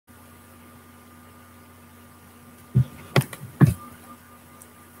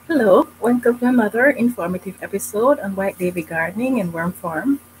Hello, welcome to another informative episode on White Baby Gardening and Worm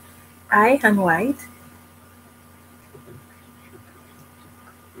Farm. I, Han White.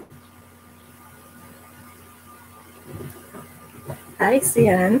 Hi,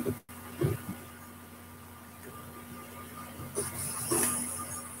 Sian.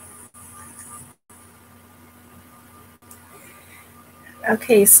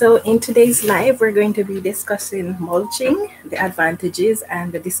 Okay, so in today's live, we're going to be discussing mulching, the advantages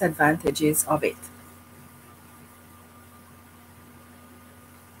and the disadvantages of it.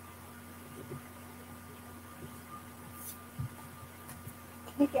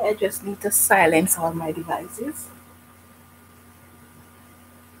 Okay, I just need to silence all my devices.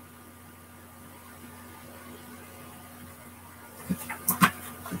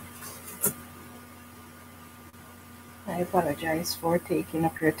 I apologize for taking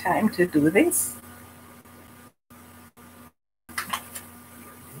up your time to do this.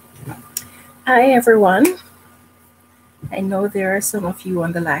 Hi, everyone. I know there are some of you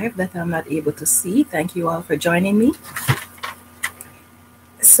on the live that I'm not able to see. Thank you all for joining me.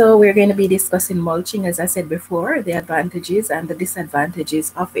 So we're going to be discussing mulching, as I said before, the advantages and the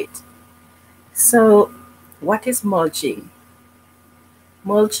disadvantages of it. So what is mulching?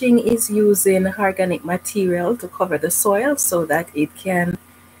 Mulching is using organic material to cover the soil so that it can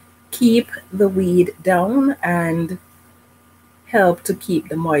keep the weed down and help to keep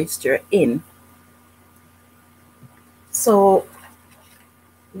the moisture in. So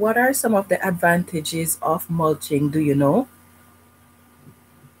what are some of the advantages of mulching? Do you know?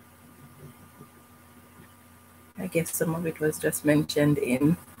 I guess some of it was just mentioned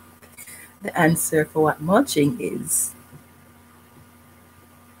in the answer for what mulching is.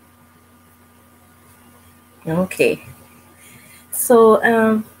 Okay.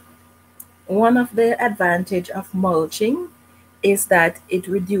 So one of the advantage of mulching is that it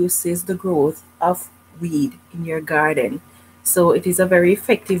reduces the growth of weed in your garden. So it is a very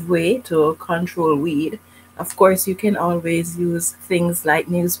effective way to control weed. Of course, you can always use things like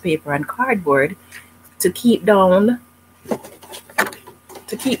newspaper and cardboard to keep down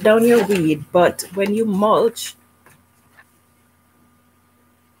your weed, but when you mulch,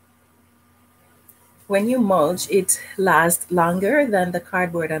 it lasts longer than the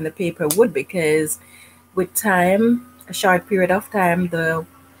cardboard and the paper would, because with time, a short period of time, the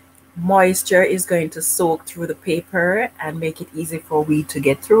moisture is going to soak through the paper and make it easy for weed to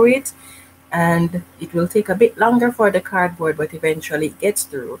get through it. And it will take a bit longer for the cardboard, but eventually it gets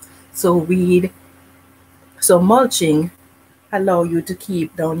through. So mulching allow you to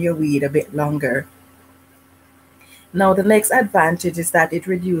keep down your weed a bit longer. Now the next advantage is that it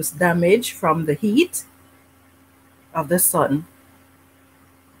reduces damage from the heat of the sun.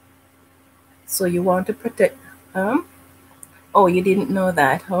 So you want to protect, oh, you didn't know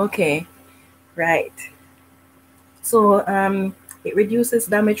that. Okay, right. So it reduces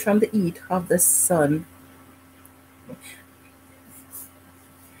damage from the heat of the sun.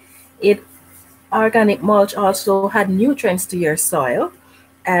 Organic mulch also had nutrients to your soil,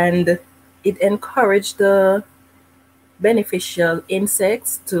 and it encouraged the beneficial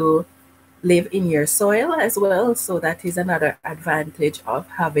insects to live in your soil as well. So that is another advantage of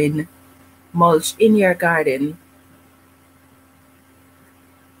having mulch in your garden.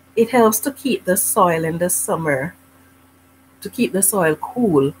 It helps to keep the soil in the summer, to keep the soil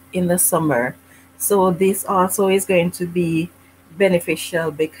cool in the summer. So this also is going to be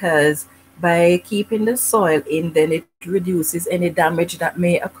beneficial, because by keeping the soil in, then it reduces any damage that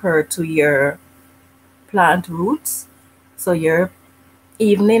may occur to your plant roots. So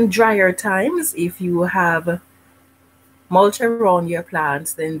even in drier times, if you have mulch around your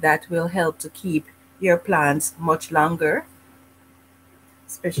plants, then that will help to keep your plants much longer,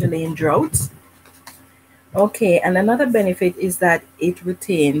 especially in droughts. Okay, and another benefit is that it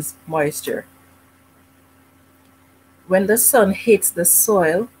retains moisture. When the sun hits the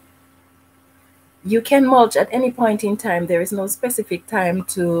soil, you can mulch at any point in time. There is no specific time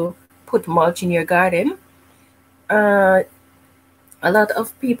to put mulch in your garden. A lot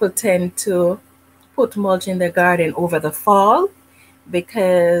of people tend to put mulch in their garden over the fall,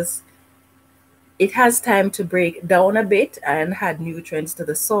 because it has time to break down a bit and add nutrients to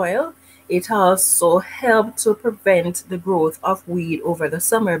the soil. It also helps to prevent the growth of weed over the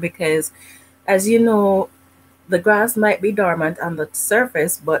summer, because, as you know, the grass might be dormant on the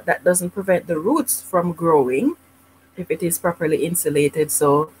surface, but that doesn't prevent the roots from growing if it is properly insulated.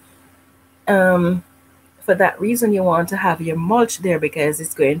 So for that reason, you want to have your mulch there, because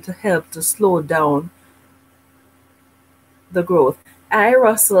it's going to help to slow down the growth. Hi,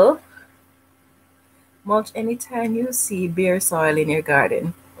 Russell. Mulch anytime you see bare soil in your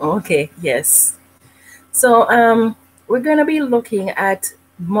garden. Okay, yes. So we're gonna be looking at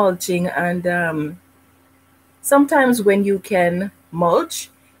mulching, and sometimes when you can mulch,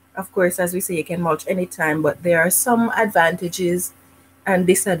 of course, as we say, you can mulch anytime, but there are some advantages and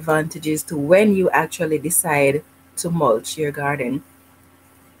disadvantages to when you actually decide to mulch your garden.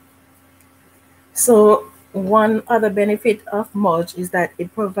 So one other benefit of mulch is that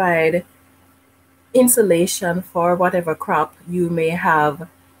it provides insulation for whatever crop you may have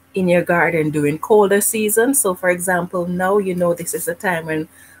in your garden during colder season. So for example, now you know this is a time when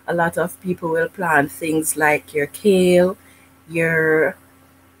a lot of people will plant things like your kale, your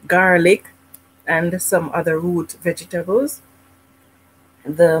garlic, and some other root vegetables.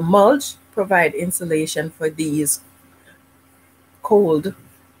 The mulch provide insulation for these cold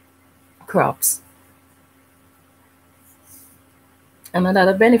crops. And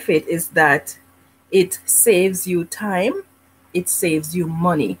another benefit is that it saves you time, it saves you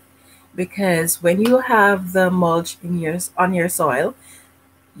money, because when you have the mulch in your on your soil,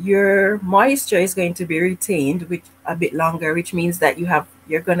 your moisture is going to be retained with a bit longer, which means that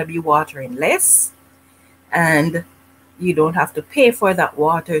you're going to be watering less, and you don't have to pay for that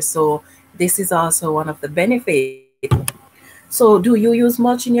water. So this is also one of the benefits. So do you use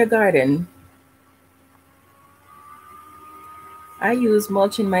mulch in your garden? I use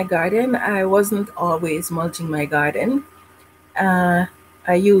mulch in my garden. I wasn't always mulching my garden. Uh,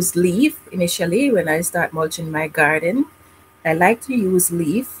 I used leaf initially when I start mulching my garden. I like to use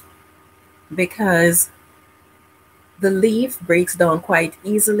leaf because the leaf breaks down quite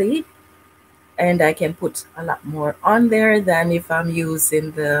easily, and I can put a lot more on there than if I'm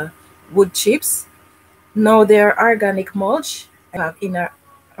using the wood chips. Now there are organic mulch. I have inner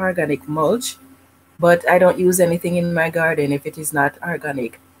organic mulch, but I don't use anything in my garden if it is not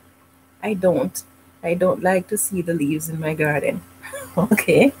organic. I don't. I don't like to see the leaves in my garden.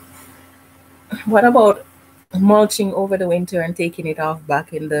 Okay. What about mulching over the winter and taking it off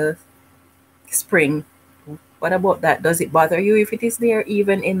back in the spring? What about that? Does it bother you if it is there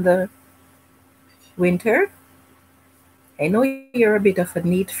even in the winter? I know you're a bit of a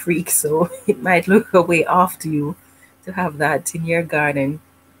neat freak, so it might look a way off to you to have that in your garden.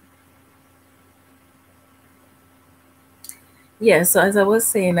 Yeah, so as I was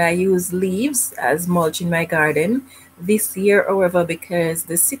saying, I use leaves as mulch in my garden. This year, however, because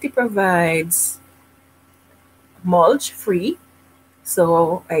the city provides mulch free,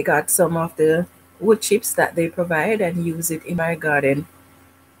 so I got some of the wood chips that they provide and use it in my garden.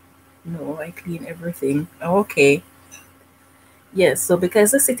 No, I clean everything. Okay. Yes, so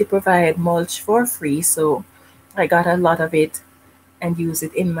because the city provide mulch for free, so I got a lot of it and use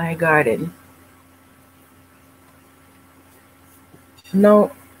it in my garden.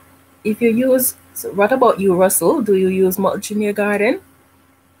 Now, if you use, so what about you, Russell? Do you use mulch in your garden?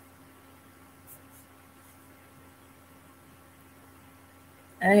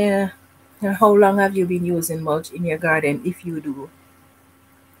 Uh, how long have you been using mulch in your garden, if you do?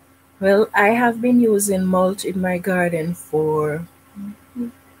 Well, I have been using mulch in my garden for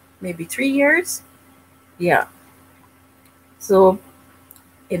maybe 3 years. Yeah. So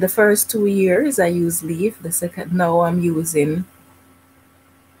in the first 2 years, I used leaf. The second, now I'm using.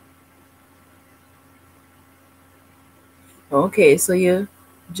 Okay, so you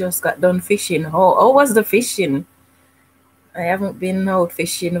just got done fishing. How was the fishing? I haven't been out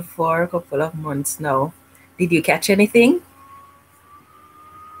fishing for a couple of months now. Did you catch anything?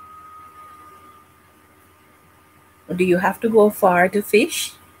 Do you have to go far to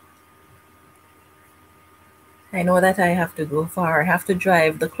fish? I know that I have to go far. I have to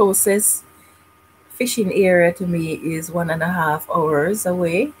drive. The closest fishing area to me is 1.5 hours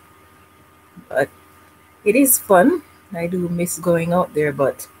away. But it is fun. I do miss going out there,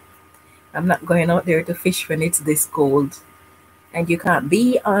 but I'm not going out there to fish when it's this cold. And you can't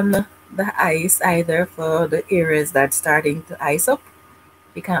be on the ice either for the areas that's starting to ice up.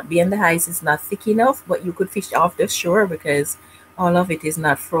 You can't be on the ice, it's not thick enough, but you could fish off the shore because all of it is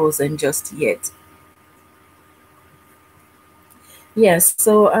not frozen just yet. Yes,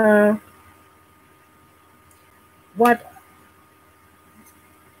 so what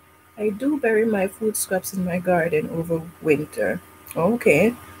I do bury my food scraps in my garden over winter.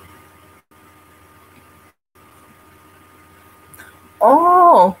 Okay.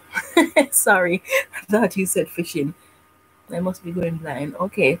 Oh, sorry. I thought you said fishing. I must be going blind.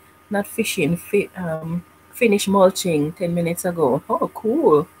 Okay, not fishing. Finish mulching 10 minutes ago. Oh,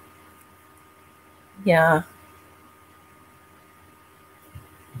 cool. Yeah.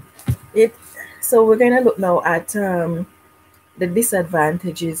 It. So we're gonna look now at the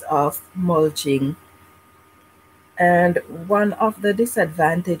disadvantages of mulching, And one of the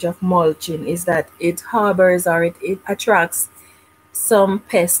disadvantage of mulching is that it harbors or it attracts some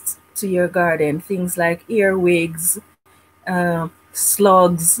pests to your garden, things like earwigs,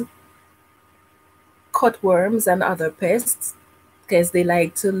 slugs, cutworms, and other pests, because they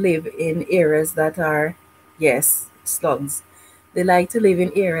like to live in areas that are, yes, slugs. They like to live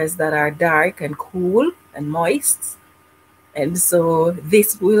in areas that are dark and cool and moist. And so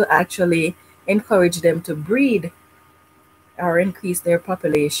this will actually encourage them to breed or increase their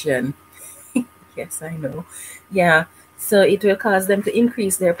population. Yes, I know. Yeah. So it will cause them to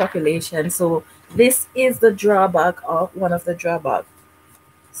increase their population. So this is the drawback of one of the drawback,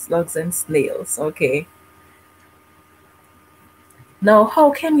 slugs and snails. Okay. Now, how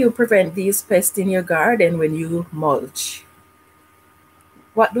can you prevent these pests in your garden when you mulch?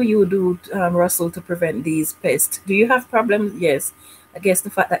 What do you do, Russell, to prevent these pests? Do you have problems? Yes. I guess the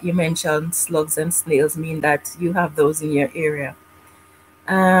fact that you mentioned slugs and snails mean that you have those in your area.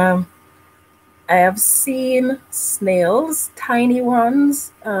 Um, I have seen snails, tiny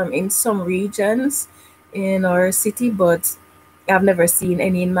ones, in some regions in our city, but I've never seen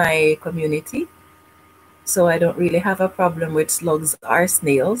any in my community. So I don't really have a problem with slugs or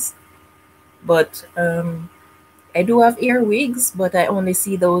snails. But I do have earwigs, but I only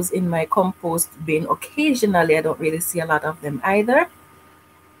see those in my compost bin occasionally. I don't really see a lot of them either.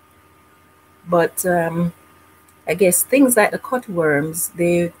 But I guess things like the cutworms,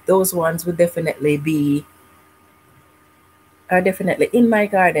 those ones would definitely are definitely in my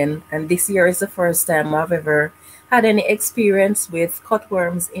garden. And this year is the first time I've ever had any experience with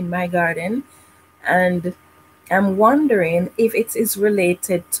cutworms in my garden. And I'm wondering if it is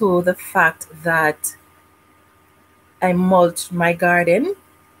related to the fact that I mulched my garden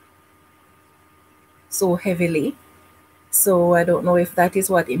so heavily. So I don't know if that is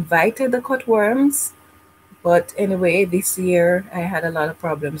what invited the cutworms. But anyway, this year I had a lot of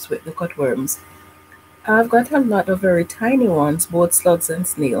problems with the cutworms. I've got a lot of very tiny ones, both slugs and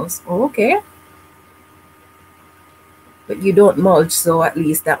snails. Okay. But you don't mulch, so at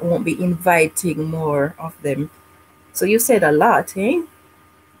least that won't be inviting more of them. So you said a lot, eh?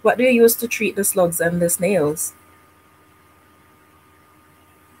 What do you use to treat the slugs and the snails?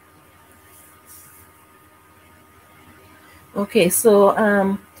 Okay, so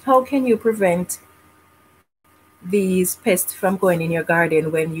how can you prevent these pests from going in your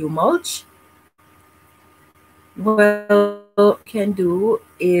garden when you mulch? Well, what you can do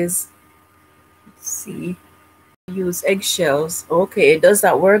is, let's see, use eggshells. Okay, does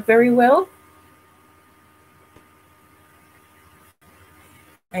that work very well?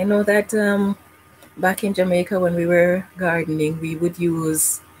 I know that back in Jamaica when we were gardening, we would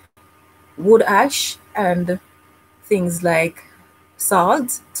use wood ash and things like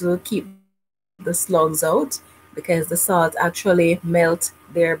salt to keep the slugs out, because the salt actually melt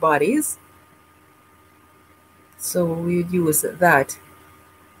their bodies. So we'd use that.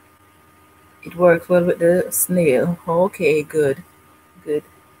 It worked well with the snail. Okay, good, good.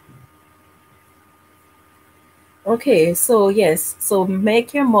 Okay, so yes, so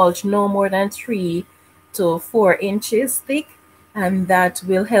make your mulch no more than 3 to 4 inches thick, and that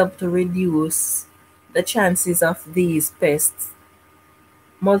will help to reduce the chances of these pests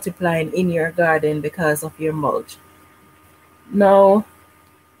multiplying in your garden because of your mulch. Now,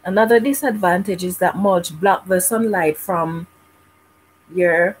 another disadvantage is that mulch blocks the sunlight from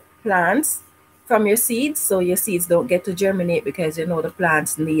your plants, from your seeds, so your seeds don't get to germinate, because you know the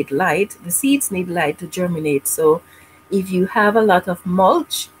plants need light. The seeds need light to germinate. So if you have a lot of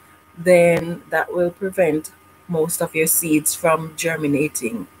mulch, then that will prevent most of your seeds from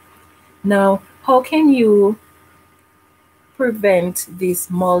germinating. Now, how can you prevent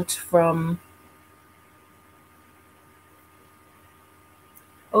this mulch from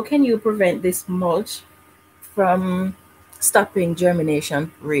how can you prevent this mulch from stopping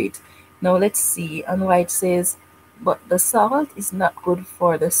germination rate? Now let's see. And why it says, but the salt is not good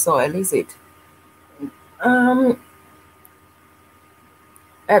for the soil, is it? Um,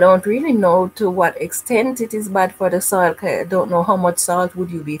 I don't really know to what extent it is bad for the soil. I don't know how much salt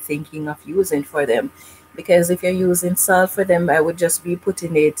would you be thinking of using for them. Because if you're using salt for them, I would just be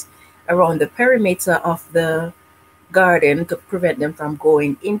putting it around the perimeter of the garden to prevent them from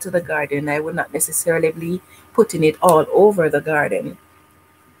going into the garden. I would not necessarily be putting it all over the garden.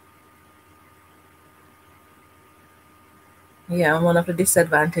 Yeah, one of the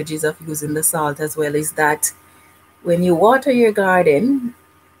disadvantages of using the salt as well is that when you water your garden,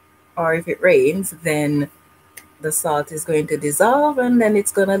 or if it rains, then the salt is going to dissolve and then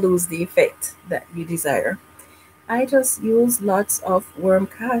it's going to lose the effect that you desire. I just use lots of worm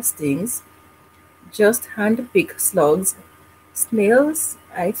castings, Just hand pick slugs. Snails,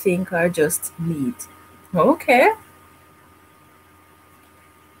 I think, are just neat. Okay.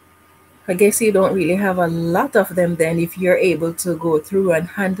 I guess you don't really have a lot of them then if you're able to go through and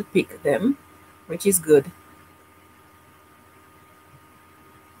hand pick them, which is good.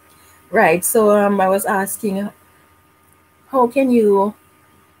 Right. So I was asking, how can you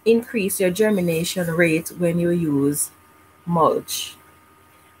increase your germination rate when you use mulch?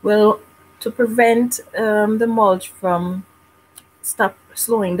 Well, to prevent the mulch from stop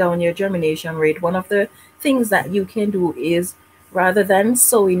slowing down your germination rate, one of the things that you can do is, rather than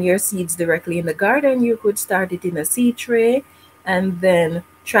sowing your seeds directly in the garden, you could start it in a seed tray and then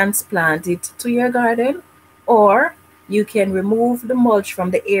transplant it to your garden. Or you can remove the mulch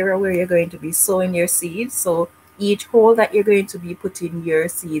from the area where you're going to be sowing your seeds. So each hole that you're going to be putting your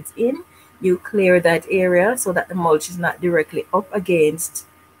seeds in, you clear that area so that the mulch is not directly up against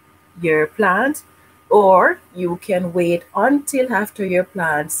your plant. Or you can wait until after your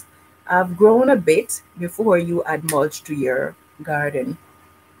plants have grown a bit before you add mulch to your garden.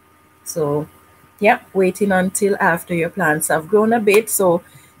 So yeah, waiting until after your plants have grown a bit. So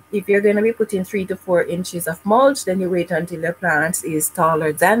if you're going to be putting 3 to 4 inches of mulch, then you wait until your plants is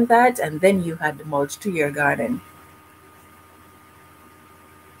taller than that, and then you add the mulch to your garden.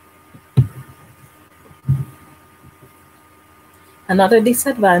 Another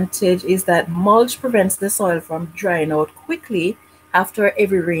disadvantage is that mulch prevents the soil from drying out quickly after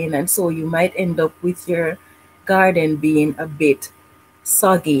every rain, and so you might end up with your garden being a bit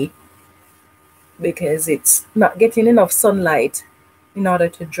soggy because it's not getting enough sunlight in order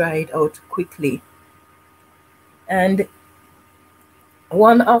to dry it out quickly. And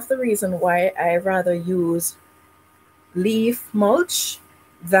one of the reasons why I rather use leaf mulch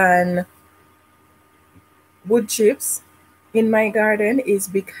than wood chips in my garden is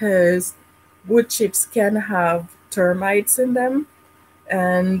because wood chips can have termites in them,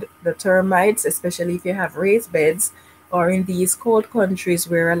 and the termites, especially if you have raised beds or in these cold countries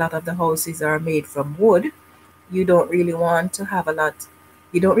where a lot of the houses are made from wood, you don't really want to have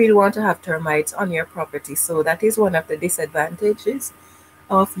termites on your property. So that is one of the disadvantages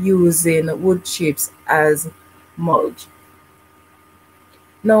of using wood chips as mulch.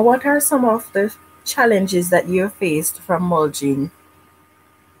 Now, what are some of the challenges that you faced from mulching?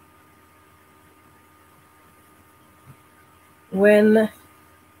 When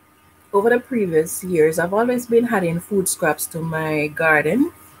over the previous years, I've always been adding food scraps to my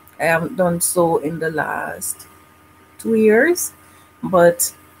garden. I haven't done so in the last 2 years,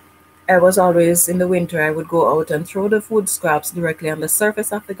 but I was always in the winter, I would go out and throw the food scraps directly on the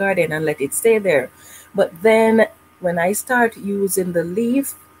surface of the garden and let it stay there. But then when I start using the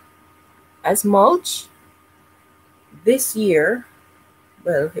leaf as mulch this year,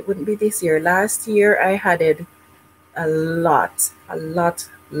 well, it wouldn't be this year, last year I added a lot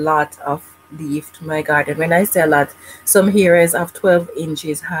of leaf to my garden. When I say a lot, some areas of 12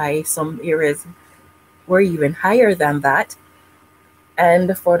 inches high, some areas were even higher than that.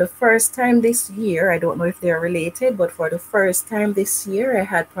 And for the first time this year, I don't know if they're related, but for the first time this year, I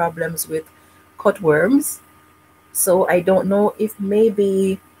had problems with cutworms. So I don't know if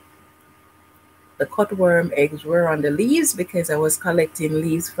maybe the cutworm eggs were on the leaves because I was collecting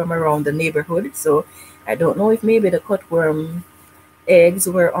leaves from around the neighborhood. So I don't know if maybe the cutworm eggs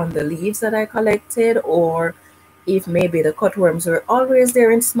were on the leaves that I collected, or if maybe the cutworms were always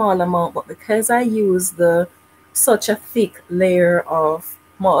there in small amount, but because I use such a thick layer of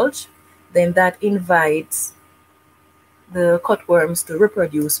mulch, then that invites the cutworms to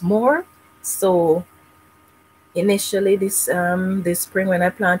reproduce more. So initially this spring when I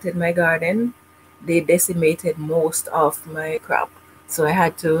planted my garden, they decimated most of my crop. So I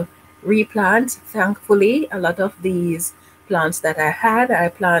had to replant. Thankfully, a lot of these plants that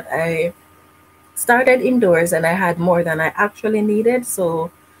I started indoors and I had more than I actually needed.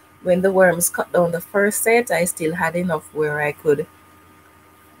 So when the worms cut down the first set, I still had enough where I could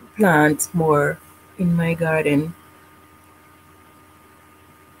plant more in my garden.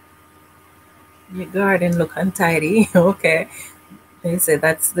 Your garden look untidy. Okay. They say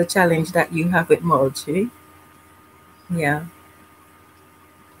that's the challenge that you have with mulching. Yeah.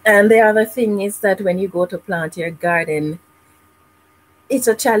 And the other thing is that when you go to plant your garden, it's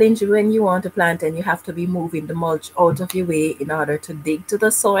a challenge when you want to plant and you have to be moving the mulch out of your way in order to dig to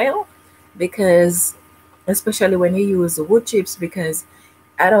the soil, because especially when you use the wood chips, because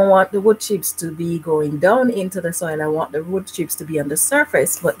I don't want the wood chips to be going down into the soil. I want the wood chips to be on the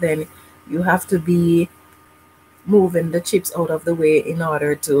surface, but then you have to be moving the chips out of the way in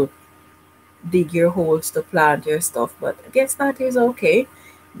order to dig your holes to plant your stuff. But I guess that is okay.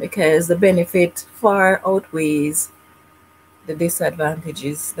 because the benefit far outweighs the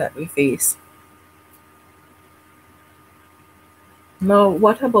disadvantages that we face. Now,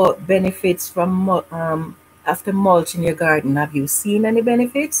 what about benefits from after mulch in your garden? Have you seen any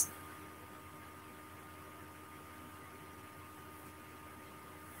benefits?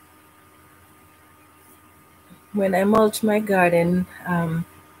 When I mulch my garden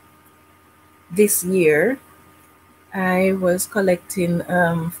this year, I was collecting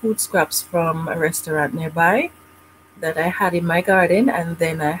food scraps from a restaurant nearby that I had in my garden, and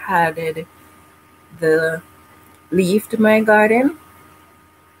then I added the leaf to my garden.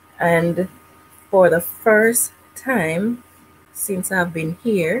 And for the first time since I've been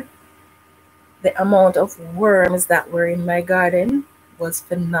here, the amount of worms that were in my garden was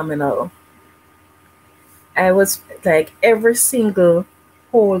phenomenal. I was like, every single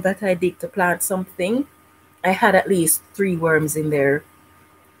hole that I dig to plant something, I had at least 3 worms in there.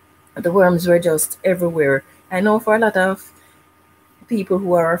 The worms were just everywhere. I know for a lot of people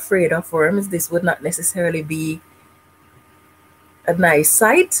who are afraid of worms, this would not necessarily be a nice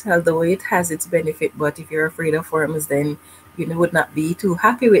sight, although it has its benefit. But if you're afraid of worms, then you would not be too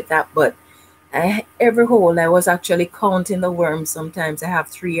happy with that. But every hole, I was actually counting the worms. Sometimes I have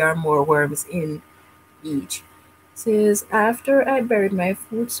 3 or more worms in each. Says, after I buried my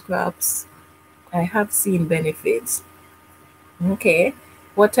food scraps, I have seen benefits. Okay,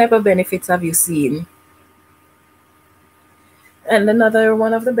 what type of benefits have you seen? And another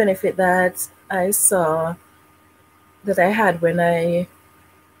one of the benefit that I saw that I had when I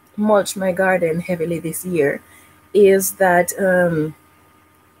mulched my garden heavily this year is that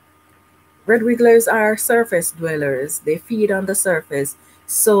red wigglers are surface dwellers. They feed on the surface.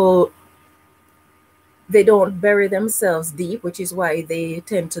 So they don't bury themselves deep, which is why they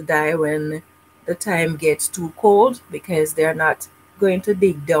tend to die when the time gets too cold, because they're not going to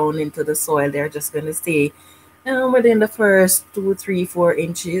dig down into the soil. They're just going to stay within the first 2, 3, 4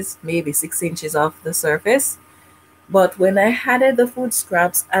 inches, maybe 6 inches off the surface. But when I added the food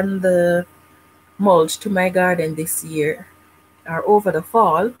scraps and the mulch to my garden this year, or over the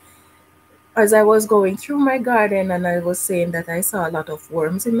fall, as I was going through my garden and I was saying that I saw a lot of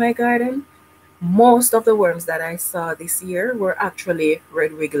worms in my garden, most of the worms that I saw this year were actually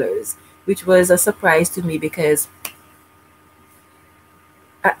red wigglers, which was a surprise to me, because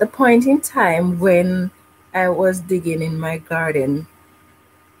at the point in time when I was digging in my garden,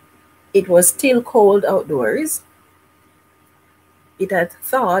 it was still cold outdoors. It had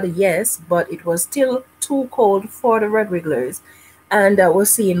thawed, yes, but it was still too cold for the red wigglers. And I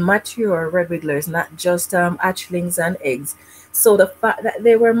was seeing mature red wigglers, not just hatchlings and eggs. So the fact that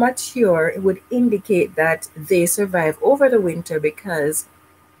they were mature, it would indicate that they survive over the winter, because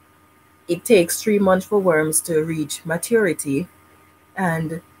it takes 3 months for worms to reach maturity.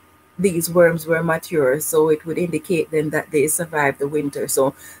 And these worms were mature, so it would indicate then that they survived the winter.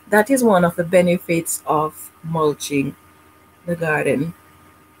 So that is one of the benefits of mulching the garden.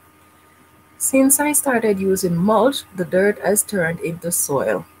 Since I started using mulch, the dirt has turned into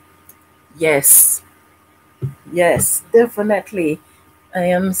soil. Yes, yes, definitely. I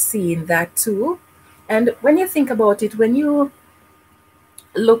am seeing that too. And when you think about it, when you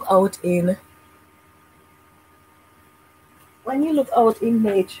look out in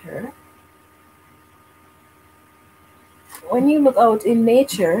nature,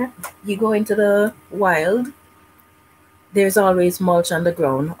 you go into the wild, there's always mulch on the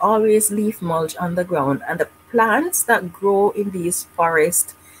ground, always leaf mulch on the ground. And the plants that grow in these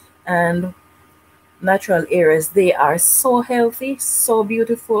forests and natural areas, they are so healthy, so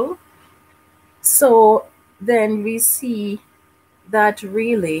beautiful. So then we see that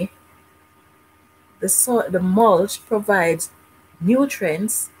really the mulch provides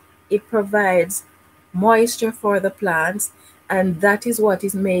nutrients, it provides moisture for the plants, and that is what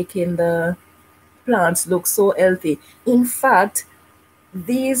is making the plants look so healthy. In fact,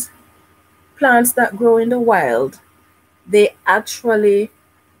 these plants that grow in the wild, they actually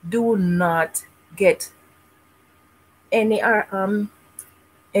do not get any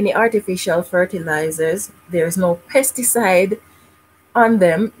artificial fertilizers. There's no pesticide on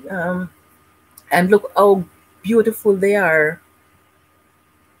them, and look how beautiful they are.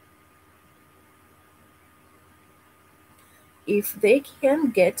 If they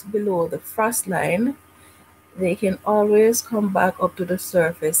can get below the frost line, they can always come back up to the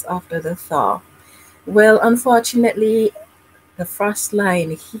surface after the thaw. Well, unfortunately, the frost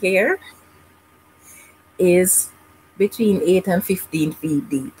line here is between 8 and 15 feet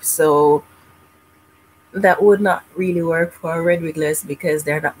deep. So that would not really work for red wigglers, because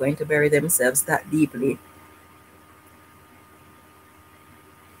they're not going to bury themselves that deeply.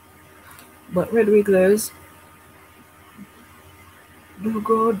 But red wigglers do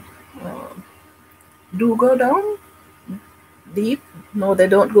go uh, do go down deep. No, they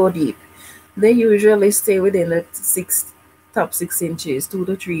don't go deep. They usually stay within the top 6 inches, 2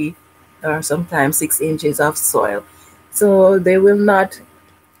 to 3, or sometimes 6 inches of soil. So they will not.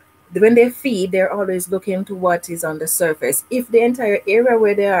 When they feed, they're always looking to what is on the surface. If the entire area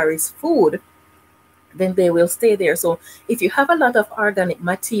where they are is food, then they will stay there. So if you have a lot of organic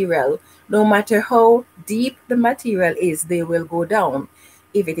material, no matter how deep the material is, they will go down.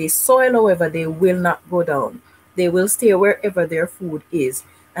 If it is soil, however, they will not go down. They will stay wherever their food is.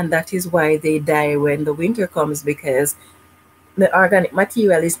 And that is why they die when the winter comes, because the organic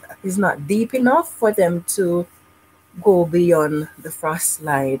material is not deep enough for them to go beyond the frost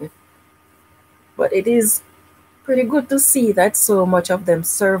line. But it is pretty good to see that so much of them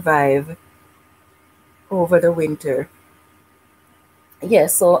survive over the winter.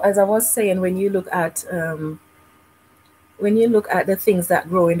 Yes, so as I was saying, when you look at the things that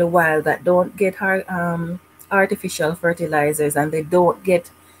grow in the wild that don't get artificial fertilizers, and you don't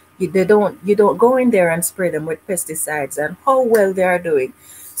go in there and spray them with pesticides, and how well they are doing.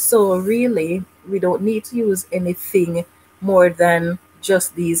 So really, we don't need to use anything more than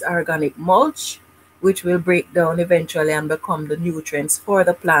just these organic mulch, which will break down eventually and become the nutrients for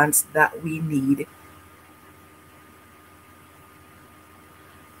the plants that we need.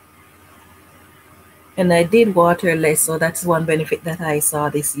 And I did water less, so that's one benefit that I saw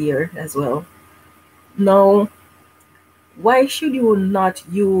this year as well. Now, why should you not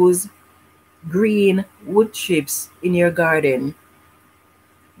use green wood chips in your garden?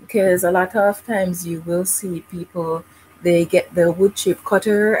 Because a lot of times you will see people, they get the wood chip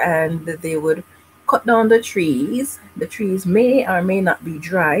cutter and they would cut down the trees. The trees may or may not be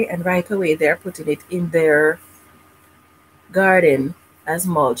dry, and right away they're putting it in their garden as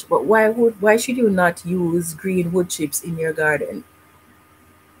mulch. But why should you not use green wood chips in your garden?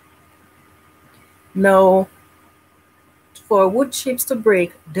 Now, for wood chips to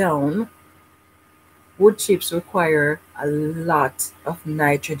break down, wood chips require a lot of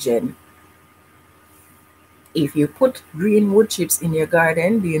nitrogen. If you put green wood chips in your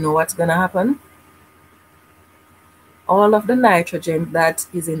garden, do you know what's going to happen? All of the nitrogen that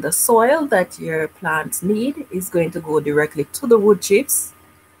is in the soil that your plants need is going to go directly to the wood chips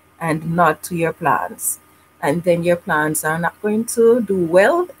and not to your plants. And then your plants are not going to do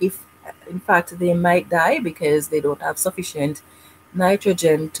well. If, in fact, they might die because they don't have sufficient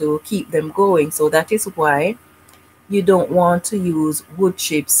nitrogen to keep them going. So that is why you don't want to use wood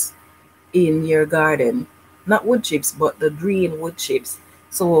chips in your garden. Not wood chips, but the green wood chips.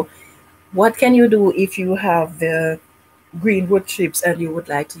 So what can you do if you have the green wood chips and you would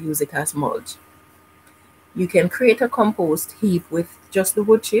like to use it as mulch? You can create a compost heap with just the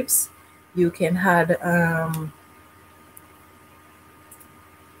wood chips. You can add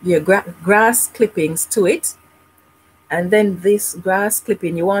your grass clippings to it. And then this grass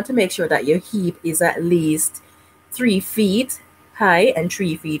clipping, you want to make sure that your heap is at least 3 feet high and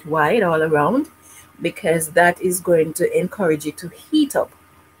 3 feet wide all around, because that is going to encourage it to heat up.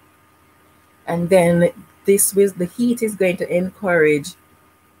 And then the heat is going to encourage,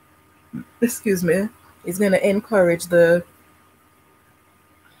 excuse me, is going to encourage the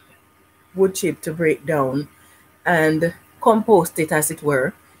wood chip to break down and compost it, as it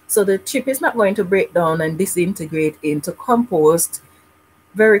were. So the chip is not going to break down and disintegrate into compost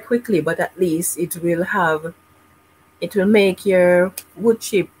very quickly, but at least it will make your wood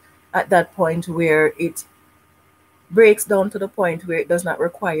chip at that point where it breaks down to the point where it does not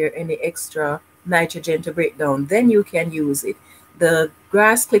require any extra nitrogen to break down. Then you can use it. The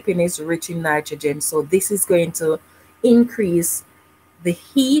grass clipping is rich in nitrogen, so this is going to increase the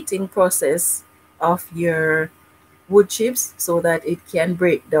heating process of your wood chips so that it can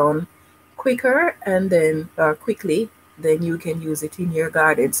break down quicker and then quickly. Then you can use it in your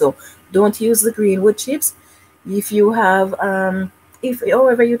garden. So don't use the green wood chips. If you have if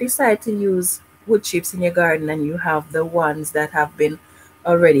however you decide to use wood chips in your garden and you have the ones that have been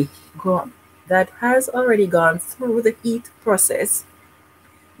already gone that has already gone through the heat process,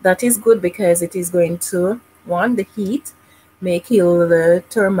 that is good, because it is going to, one, the heat may kill the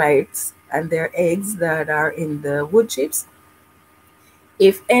termites and their eggs that are in the wood chips.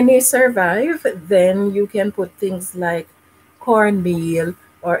 If any survive, then you can put things like cornmeal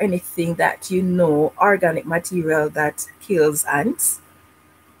or anything that you know, organic material that kills ants,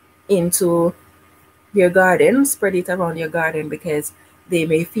 into your garden, spread it around your garden, because they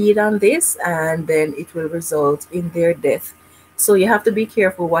may feed on this and then it will result in their death. So you have to be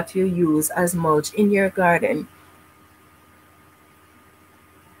careful what you use as mulch in your garden.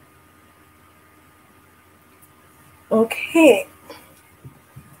 Okay,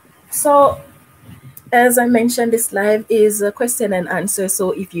 so as I mentioned, this live is a question and answer.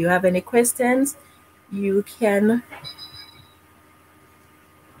 So if you have any questions, you can.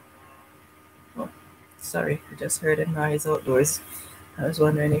 Oh, sorry, I just heard a noise outdoors. I was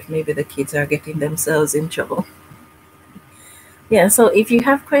wondering if maybe the kids are getting themselves in trouble. Yeah, so if you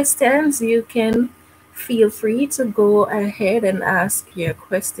have questions, you can feel free to go ahead and ask your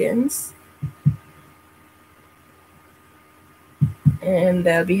questions, and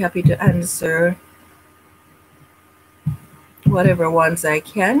I'll be happy to answer whatever ones I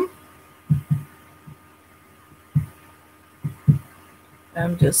can.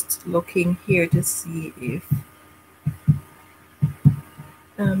 I'm just looking here to see if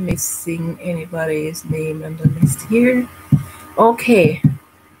I'm missing anybody's name on the list here. Okay,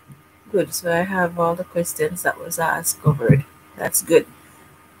 good. So I have all the questions that was asked covered. That's good.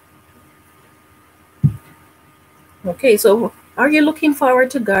 Okay, so are you looking forward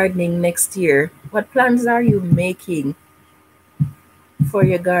to gardening next year? What plans are you making for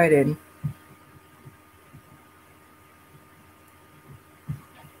your garden?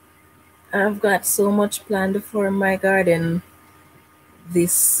 I've got so much planned for my garden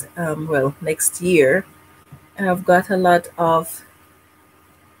this, well, next year. I've got a lot of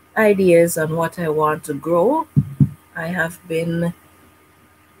ideas on what I want to grow. I have been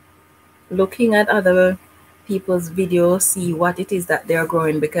looking at other people's videos, see what it is that they're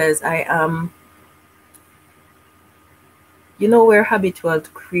growing, because I am, we're habitual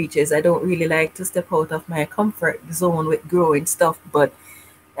creatures. I don't really like to step out of my comfort zone with growing stuff, but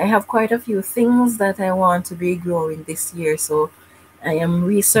I have quite a few things that I want to be growing this year. So I am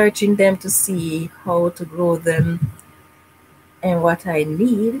researching them to see how to grow them and what I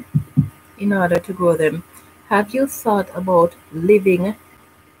need in order to grow them. Have you thought about living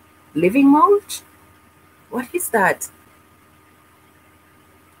mulch? What is that?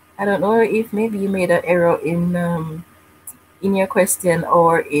 I don't know if maybe you made an error in your question,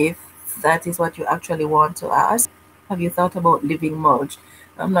 or if that is what you actually want to ask. Have you thought about living mulch?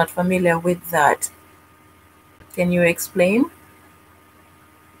 I'm not familiar with that. Can you explain?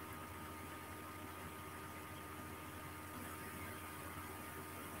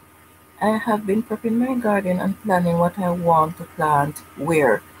 I have been prepping my garden and planning what I want to plant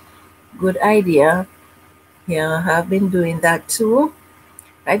where. Good idea. Yeah, I have been doing that too.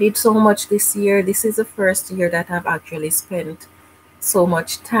 I did so much this year. This is the first year that I've actually spent so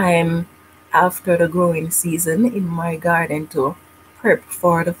much time after the growing season in my garden to prep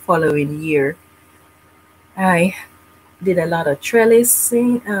for the following year. I did a lot of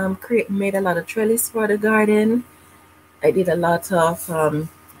trellising, made a lot of trellis for the garden. I did a lot of,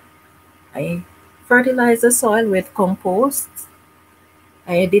 I fertilized the soil with compost.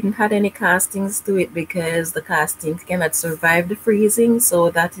 I didn't add any castings to it because the castings cannot survive the freezing, so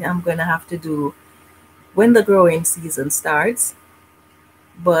that I'm going to have to do when the growing season starts.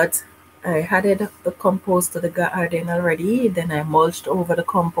 But I added the compost to the garden already, then I mulched over the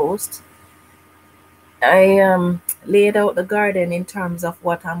compost. I laid out the garden in terms of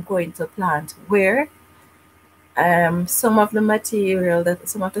what I'm going to plant where. Some of the material, that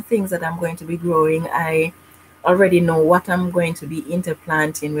some of the things that I'm going to be growing, I already know what I'm going to be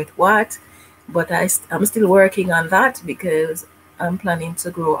interplanting with what, but I'm still working on that because I'm planning to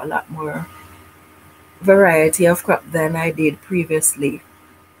grow a lot more variety of crop than I did previously.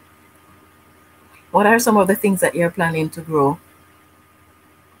 What are some of the things that you're planning to grow?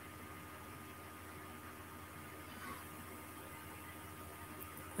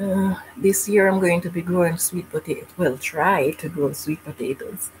 This year I'm going to be growing sweet potatoes. Well, try to grow sweet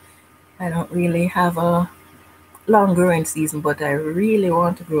potatoes. I don't really have a long growing season, but I really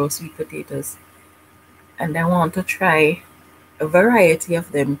want to grow sweet potatoes. And I want to try a variety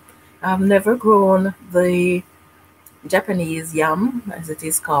of them. I've never grown the Japanese yam, as it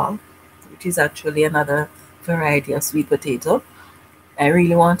is called, which is actually another variety of sweet potato. I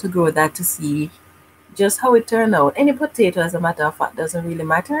really want to grow that to see just how it turned out. Any potato, as a matter of fact, doesn't really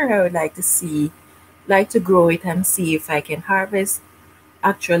matter. I would like to grow it and see if I can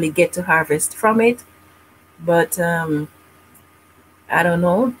actually get to harvest from it. But I don't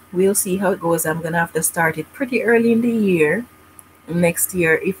know. We'll see how it goes. I'm gonna have to start it pretty early in the year, next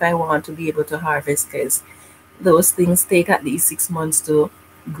year, if I want to be able to harvest, because those things take at least 6 months to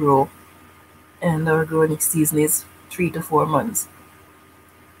grow, and our growing season is 3 to 4 months.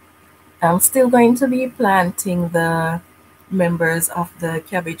 I'm still going to be planting the members of the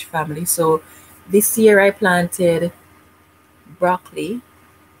cabbage family. So this year I planted broccoli,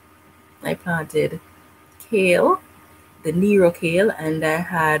 I planted kale, the Nero kale, and I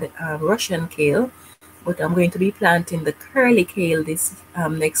had Russian kale. but I'm going to be planting the curly kale this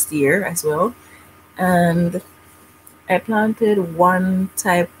next year as well. And I planted one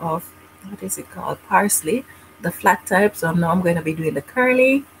type of, what is it called, parsley, the flat type. So now I'm going to be doing the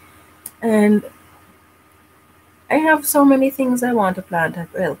curly. And I have so many things I want to plant as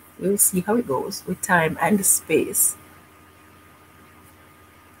well. We'll see how it goes with time and space.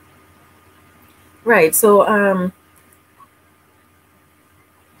 Right, so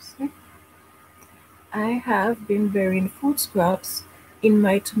I have been burying food scraps in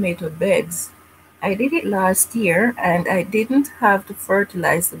my tomato beds. I did it last year and I didn't have to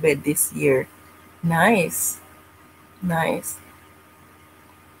fertilize the bed this year. Nice, nice.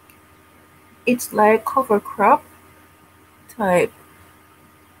 It's like cover crop type.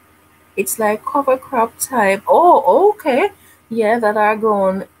 It's like cover crop type. Oh, okay. Yeah, that are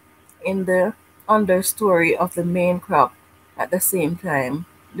grown in the understory of the main crop at the same time.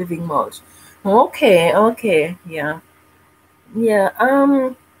 Living mulch. Okay, okay. Yeah. Yeah.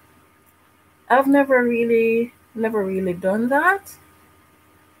 I've never really done that.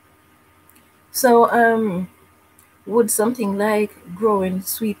 So would something like growing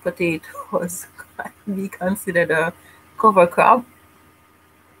sweet potatoes be considered a cover crop?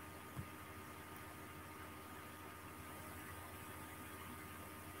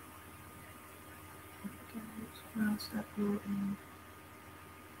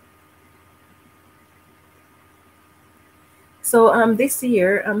 So this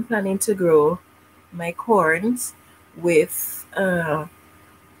year I'm planning to grow my corns with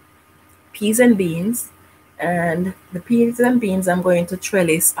peas and beans, and the peas and beans I'm going to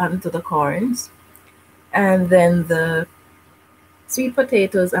trellis onto the corns, and then the sweet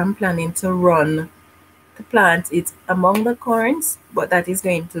potatoes I'm planning to plant it among the corns, but that is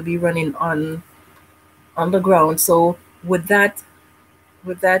going to be running on the ground. So would that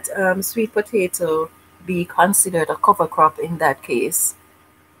sweet potato be considered a cover crop in that case?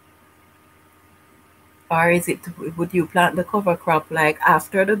 Or is it, would you plant the cover crop like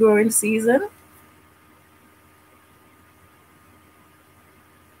after the growing season?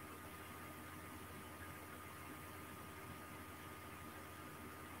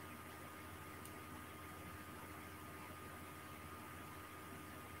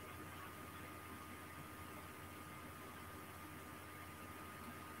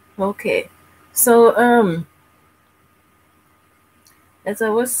 Okay. So as I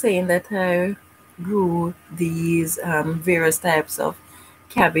was saying that I grew these various types of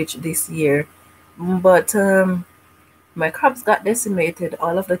cabbage this year, but my crops got decimated.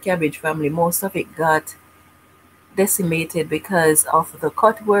 All of the cabbage family, most of it got decimated because of the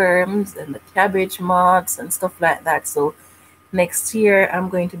cutworms and the cabbage moths and stuff like that. So next year I'm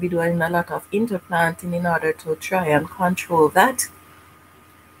going to be doing a lot of interplanting in order to try and control that.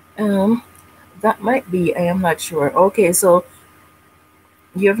 Um, that might be, I am not sure. Okay, so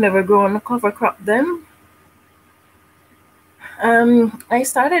you've never grown a cover crop then? I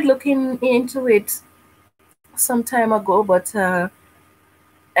started looking into it some time ago, but I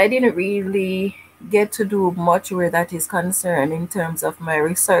didn't really get to do much where that is concerned in terms of my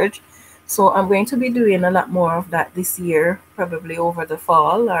research. So I'm going to be doing a lot more of that this year, probably over the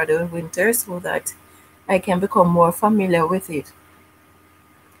fall or the winter, so that I can become more familiar with it.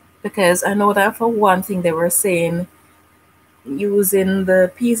 Because I know that for one thing, they were saying using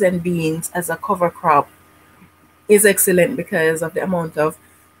the peas and beans as a cover crop is excellent because of the amount of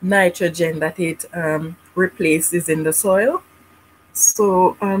nitrogen that it replaces in the soil.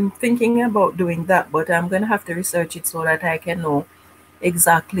 So I'm thinking about doing that, but I'm going to have to research it so that I can know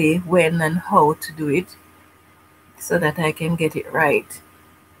exactly when and how to do it so that I can get it right.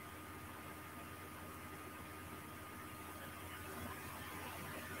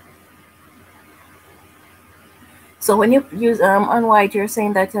 So when you use on white, you're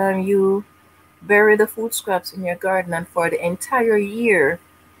saying that you bury the food scraps in your garden, and for the entire year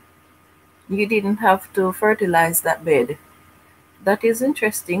you didn't have to fertilize that bed. That is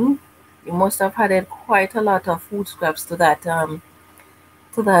interesting. You must have added quite a lot of food scraps to that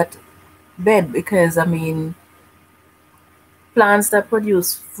bed, because I mean plants that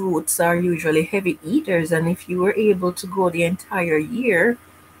produce fruits are usually heavy eaters, and if you were able to go the entire year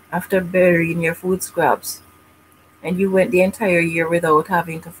after burying your food scraps and you went the entire year without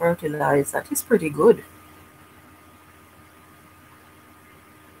having to fertilize, that is pretty good.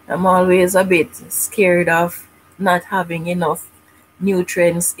 I'm always a bit scared of not having enough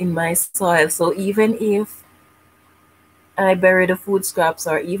nutrients in my soil. So even if I bury the food scraps,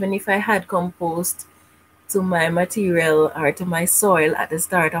 or even if I had compost to my material or to my soil at the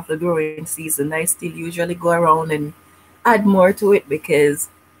start of the growing season, I still usually go around and add more to it because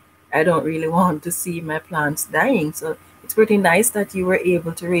I don't really want to see my plants dying. So it's pretty nice that you were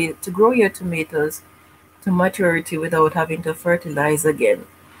able to grow your tomatoes to maturity without having to fertilize again.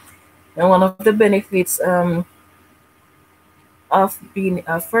 And one of the benefits of being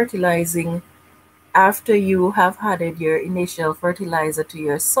fertilizing after you have added your initial fertilizer to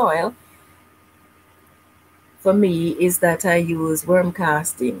your soil, for me, is that I use worm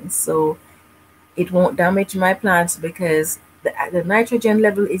castings. So it won't damage my plants because the nitrogen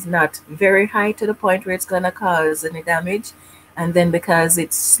level is not very high to the point where it's going to cause any damage. And then because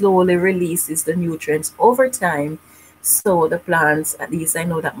it slowly releases the nutrients over time, so the plants, at least I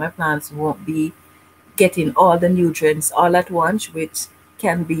know that my plants won't be getting all the nutrients all at once, which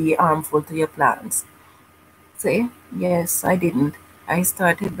can be harmful to your plants. See? Yes, I didn't. I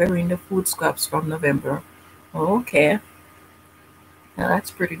started burying the food scraps from November. Okay. Now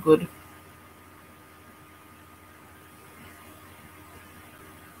that's pretty good.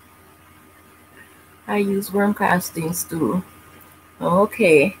 I use worm castings too.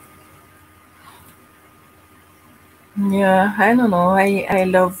 Okay. Yeah, I don't know. I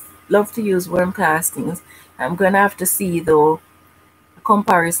love to use worm castings. I'm gonna have to see though a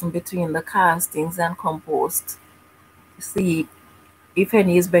comparison between the castings and compost. See if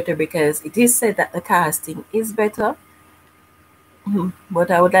any is better, because it is said that the casting is better. But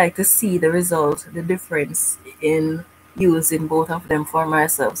I would like to see the result, the difference in using both of them for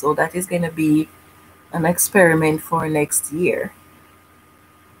myself. So that is going to be an experiment for next year.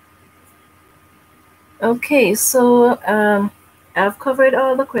 Okay, so I've covered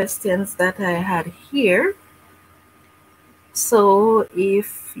all the questions that I had here. So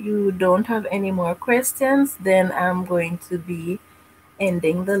if you don't have any more questions, then I'm going to be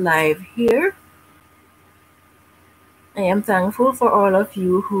ending the live here. I am thankful for all of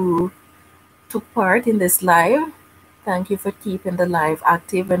you who took part in this live. Thank you for keeping the live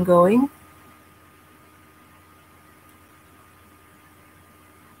active and going.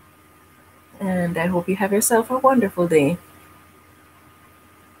 And I hope you have yourself a wonderful day.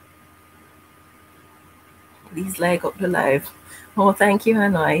 Please like up the live. Oh, thank you,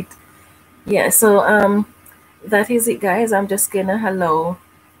 Hanoit. Yeah, so that is it, guys. I'm just gonna hello.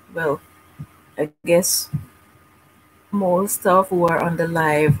 Well, I guess most of who are on the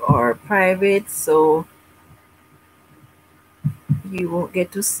live are private, so you won't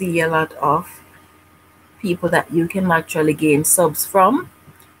get to see a lot of people that you can actually gain subs from.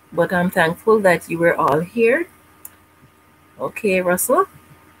 But I'm thankful that you were all here. Okay, Russell,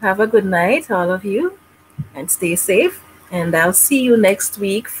 have a good night, all of you, and stay safe. And I'll see you next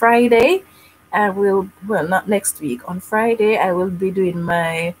week, Friday. Well, not next week. On Friday, I will be doing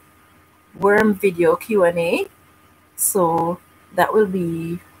my worm video Q&A. So that will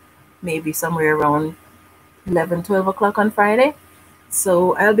be maybe somewhere around 11, 12 o'clock on Friday.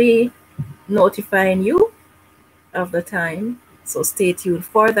 So I'll be notifying you of the time. So stay tuned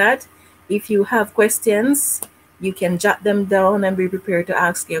for that. If you have questions, you can jot them down and be prepared to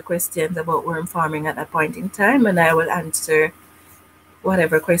ask your questions about worm farming at that point in time, and I will answer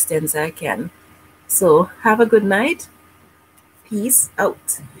whatever questions I can. So have a good night. Peace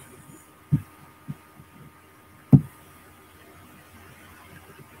out.